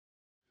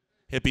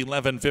Hip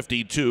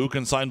 1152,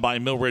 consigned by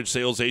Millridge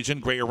Sales Agent.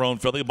 Gray Roan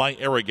filly by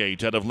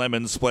Arrogate. Out of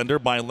Lemon Splendor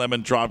by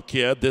Lemon Drop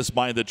Kid. This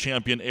by the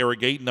champion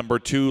Arrogate, number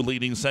 2,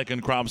 leading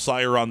second crop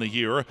sire on the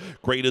year.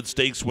 Graded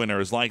stakes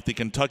winners like the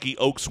Kentucky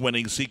Oaks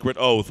winning Secret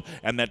Oath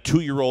and that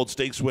 2-year-old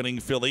stakes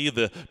winning filly,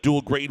 the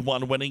dual grade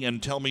 1 winning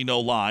and Tell Me No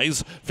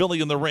Lies. Filly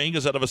in the ring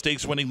is out of a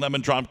stakes winning Lemon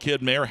Drop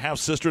Kid mare, half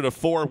sister to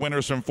 4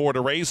 winners from 4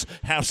 to race,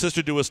 half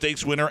sister to a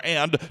stakes winner,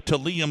 and to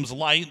Liam's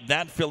Light.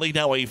 That filly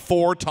now a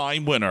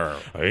 4-time winner.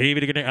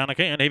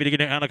 And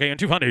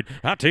 200,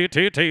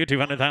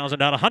 200,000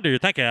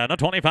 100. Thank you. No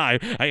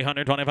 25,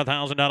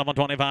 825,000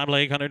 125.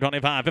 Blake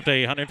 125,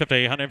 50,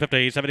 150,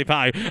 150,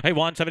 75. Hey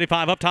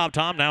 175 up top.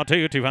 Tom now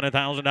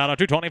 200,000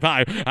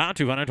 225.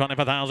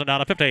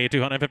 225,000 50,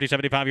 250,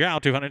 75. You're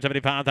out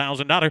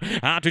 275,000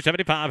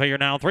 275. Hey, you're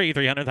now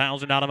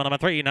 300,000 minimum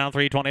 3 now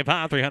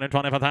 325,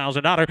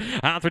 325,000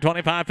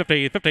 325,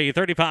 50, 50,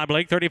 35.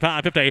 Blake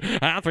 35, 50.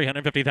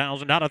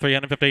 350,000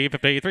 350,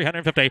 50,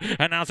 350.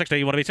 And now 60.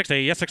 You want to be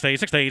 60? Yes, 60,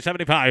 60,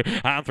 75.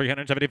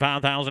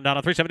 375,000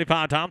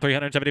 375. Tom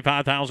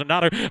 375,000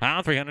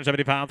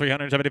 375,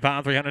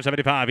 375,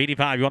 375.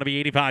 85. You want to be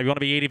 85? You want to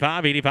be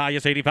 85? 85.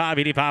 Yes, 85,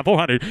 85.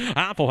 400.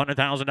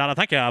 400,000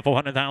 Thank you.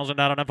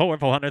 400,000 4.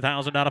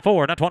 400,000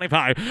 4. Now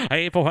 25.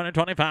 Hey,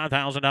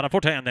 425,000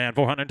 410. Then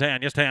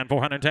 410. Yes, 10.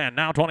 410.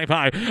 Now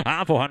 25.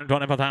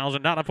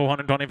 425,000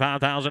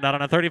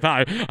 425,000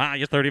 35.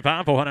 Yes,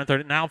 35.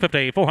 430. Now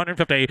 50.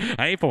 450.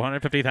 Hey,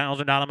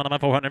 450,000 minimum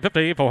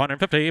 450.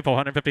 450.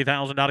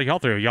 450,000 y'all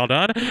through. Y'all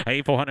done?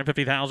 Hey,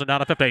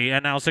 450,000 50.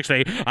 And now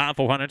 60.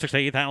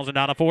 460,000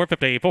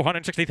 450.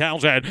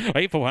 460,000.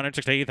 Hey,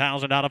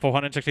 460,000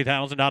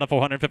 460,000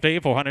 450.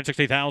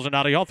 460,000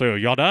 y'all through.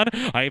 Y'all done?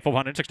 Hey,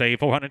 460.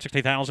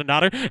 460,000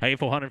 Hey,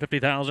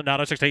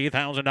 450,000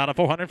 60,000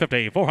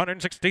 450.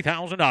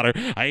 460,000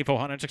 Hey,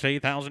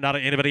 460,000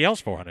 Anybody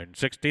else?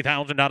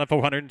 460,000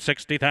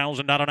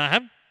 460,000 and I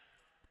have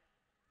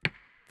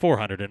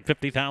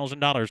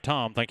 $450,000.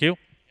 Tom, thank you.